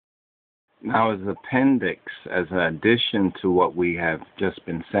Now, as appendix, as an addition to what we have just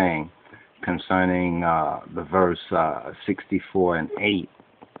been saying concerning the verse 64 and 8,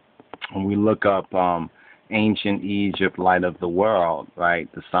 when we look up ancient Egypt, light of the world, right,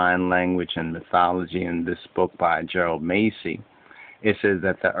 the sign language and mythology in this book by Gerald Macy, it says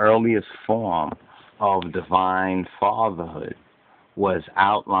that the earliest form of divine fatherhood was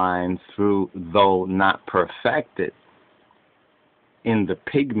outlined through, though not perfected, in the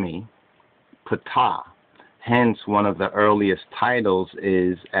pygmy PTAH. Hence, one of the earliest titles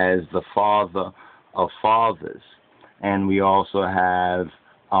is as the father of fathers. And we also have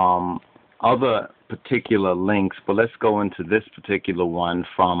other particular links, but let's go into this particular one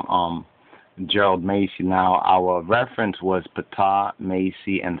from Gerald Macy. Now, our reference was PTAH,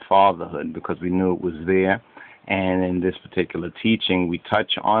 Macy, and fatherhood because we knew it was there. And in this particular teaching, we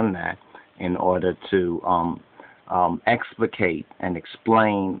touch on that in order to explicate and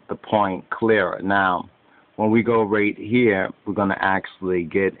explain the point clearer. Now, when we go right here, we're going to actually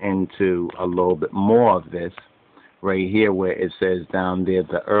get into a little bit more of this right here where it says down there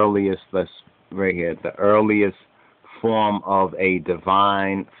the earliest, right here, the earliest form of a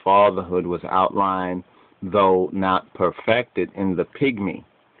divine fatherhood was outlined, though not perfected, in the pygmy.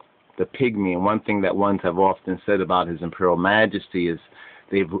 The pygmy, and one thing that ones have often said about His Imperial Majesty is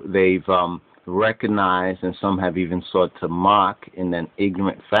they've recognized, and some have even sought to mock in an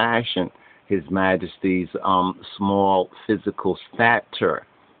ignorant fashion, His Majesty's small physical stature.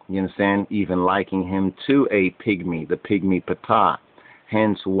 You understand? Even liking him to a pygmy, the pygmy PTAH.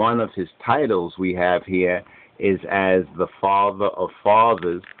 Hence, one of his titles we have here is as the father of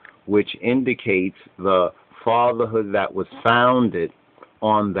fathers, which indicates the fatherhood that was founded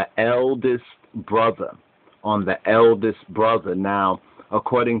on the eldest brother, Now,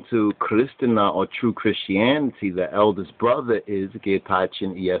 according to Christina or true Christianity, the eldest brother is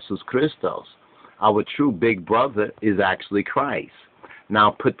Getachin Jesus Christos. Our true big brother is actually Christ.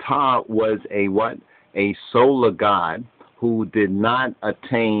 Now, PTAH was a what? A solar god who did not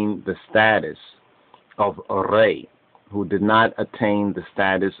attain the status of Re,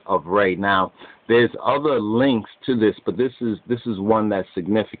 Now, there's other links to this, but this is one that's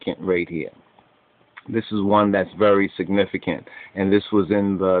significant right here. This is one that's very significant, and this was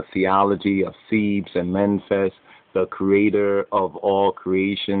in the theology of Thebes and Memphis, the creator of all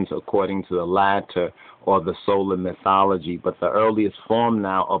creations, according to the latter, or the solar mythology. But the earliest form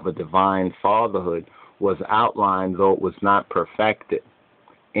now of a divine fatherhood was outlined, though it was not perfected,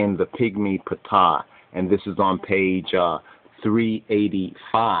 in the pygmy PTAH. And this is on page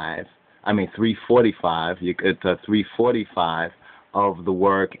 345. 345. You get 345 of the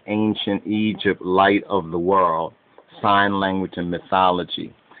work Ancient Egypt, Light of the World, Sign Language and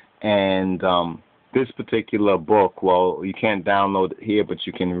Mythology. And this particular book, well, you can't download it here, but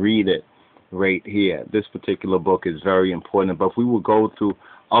you can read it right here. This particular book is very important. But if we will go through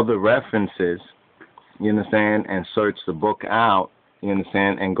other references, you understand, and search the book out, you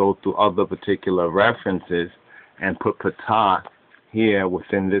understand, and go through other particular references and put PTAH here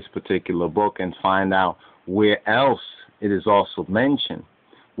within this particular book and find out where else it is also mentioned.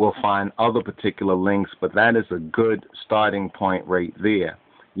 We'll find other particular links, but that is a good starting point right there,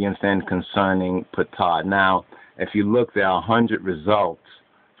 you understand, concerning PTAH. Now, if you look, there are 100 results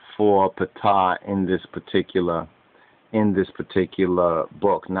for PTAH in this particular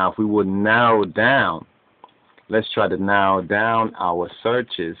book. Now, if we would narrow down, let's try to narrow down our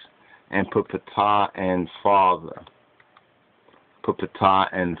searches and put PTAH and father.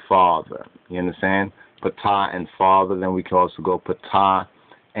 You understand? PTAH and father. Then we can also go PTAH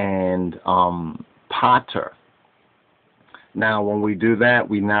and Potter. Now, when we do that,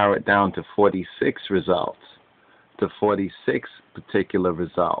 we narrow it down to 46 results, particular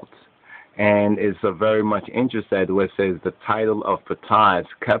results. And it's a very much interested where it says the title of PTAH is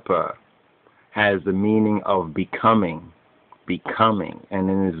Keper, has the meaning of becoming. And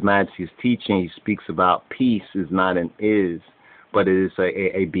in His Majesty's teaching, he speaks about peace is not an is, but it is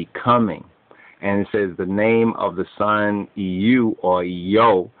a becoming. And it says the name of the son, Yu or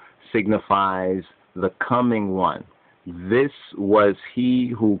Yo, signifies the coming one. This was he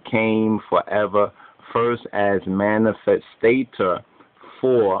who came forever, first as manifestator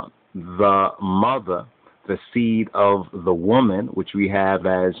for the mother, the seed of the woman, which we have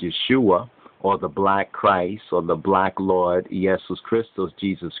as Yeshua, or the Black Christ, or the Black Lord, Jesus Christos,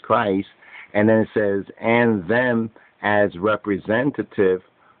 Jesus Christ. And then it says, and them as representative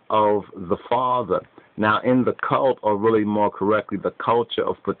of the Father. Now, in the cult, or really more correctly, the culture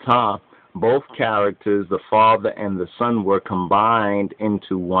of PTAH, both characters, the Father and the Son, were combined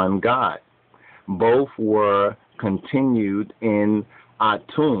into one God. Both were continued in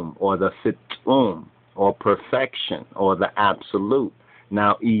atum, or the fitum, or perfection, or the absolute.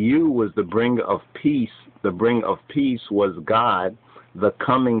 Now, EU was the bringer of peace. The bringer of peace was God, the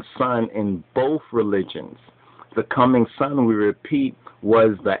coming Son in both religions. The coming Son, we repeat,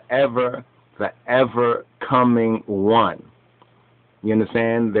 was the ever coming one. You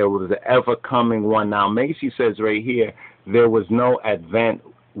understand? There was the ever coming one. Now, Macy says right here, there was no advent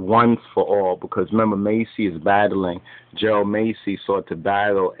once for all, because remember, Macy is battling. Gerald Macy sought to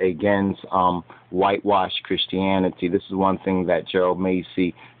battle against whitewashed Christianity. This is one thing that Gerald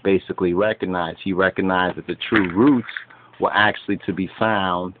Macy basically recognized. He recognized that the true roots were actually to be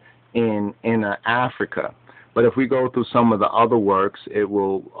found in inner Africa. But if we go through some of the other works, it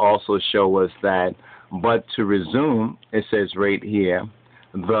will also show us that, but to resume, it says right here,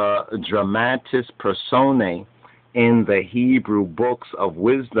 the dramatis personae in the Hebrew books of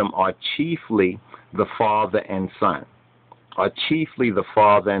wisdom are chiefly the Father and Son. Are chiefly the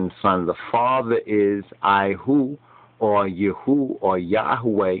Father and Son. The Father is Ihu, or Yehu, or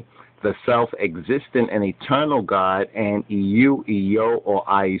Yahweh, the self-existent and eternal God, and Iyu, Iyo, or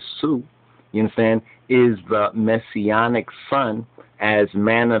Aisu, you understand, is the messianic Son as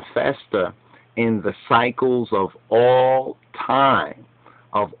manifester in the cycles of all time.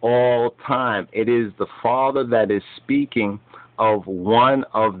 Of all time. It is the Father that is speaking of one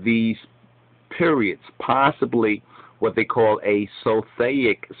of these periods, possibly what they call a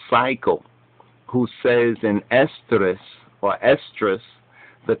Sotheic cycle, who says in Esdras, or Estrus,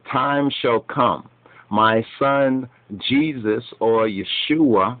 the time shall come, my Son Jesus, or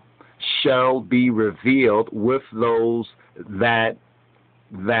Yeshua, shall be revealed with those that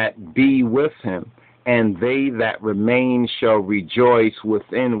be with him, and they that remain shall rejoice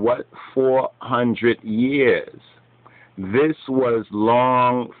within what? 400 years. This was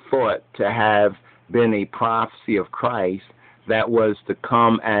long thought to have been a prophecy of Christ that was to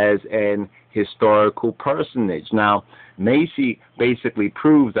come as an historical personage. Now, Macy basically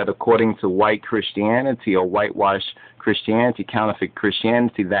proves that according to white Christianity, or whitewashed Christianity, counterfeit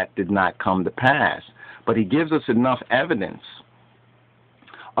Christianity, that did not come to pass. But he gives us enough evidence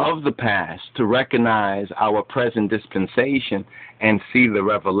of the past to recognize our present dispensation and see the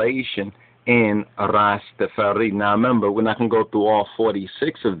revelation in Rastafari. Now remember, we're not going to go through all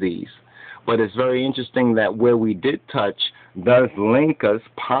 46 of these, but it's very interesting that where we did touch does link us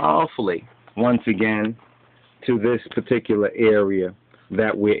powerfully, once again, to this particular area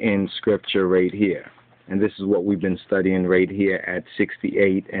that we're in Scripture right here. And this is what we've been studying right here at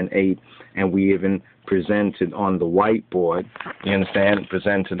 68 and 8, and we even presented on the whiteboard, you understand,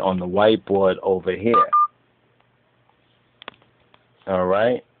 presented on the whiteboard over here. All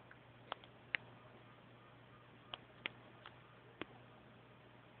right?